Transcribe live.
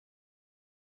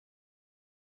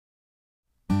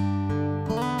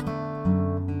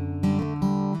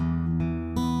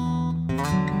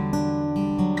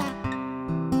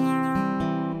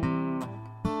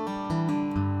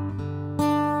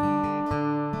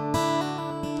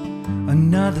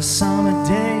Another summer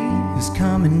day has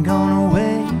come and gone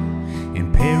away in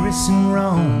Paris and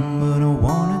Rome, but I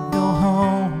wanna go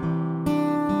home.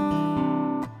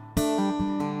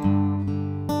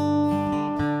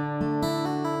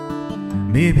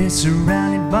 Maybe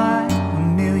surrounded by a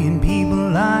million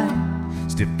people, I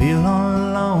still feel all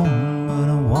alone, but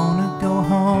I wanna go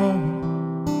home.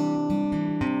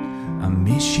 I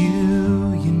miss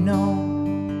you, you know,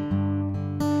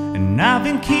 and I've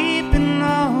been keeping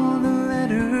all the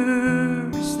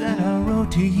letters that I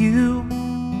wrote to you,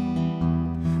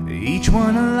 each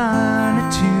one a line or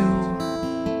two.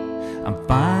 I'm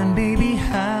fine, baby,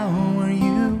 how are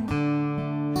you?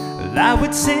 Well, I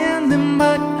would send them,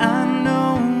 but I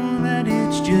know that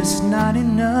it's just not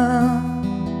enough.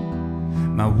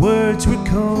 My words were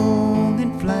cold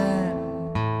and flat,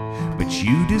 but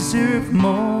you deserve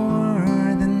more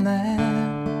than that.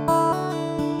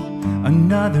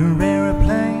 Another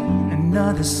aeroplane,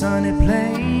 another sunny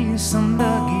place. I'm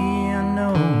lucky, I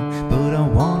know, but I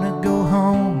wanna go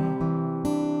home.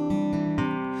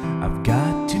 I've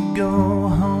got to go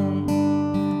home.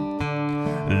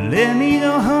 Let me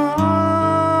go home.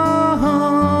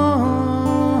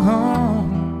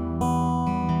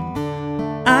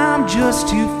 I'm just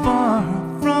too far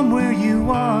from where you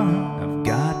are. I've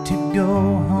got to go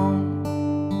home.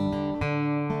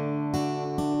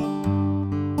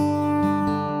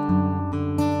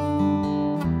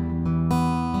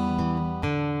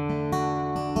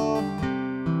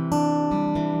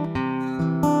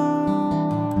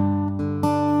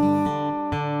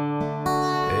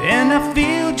 And I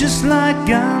feel just like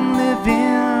I'm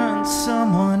living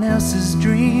someone else's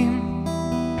dream.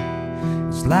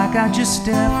 It's like I just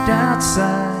stepped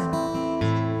outside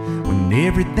when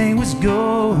everything was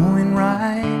going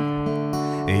right.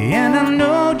 And I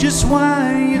know just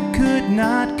why you could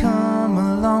not come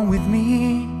along with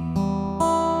me.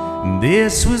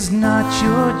 This was not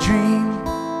your dream,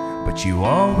 but you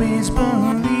always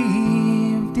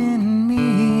believed in me.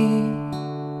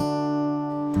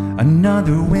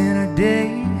 Another winter day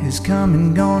has come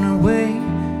and gone away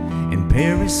in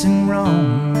Paris and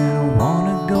Rome, and I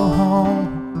wanna go home.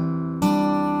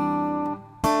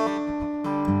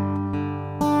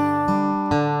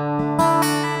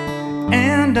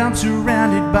 And I'm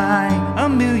surrounded by a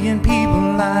million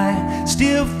people. I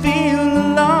still feel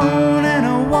alone, and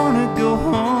I wanna go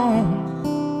home.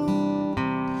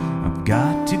 I've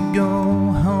got to go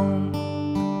home.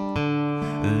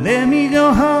 Let me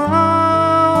go home.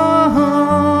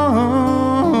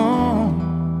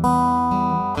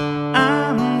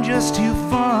 I'm just too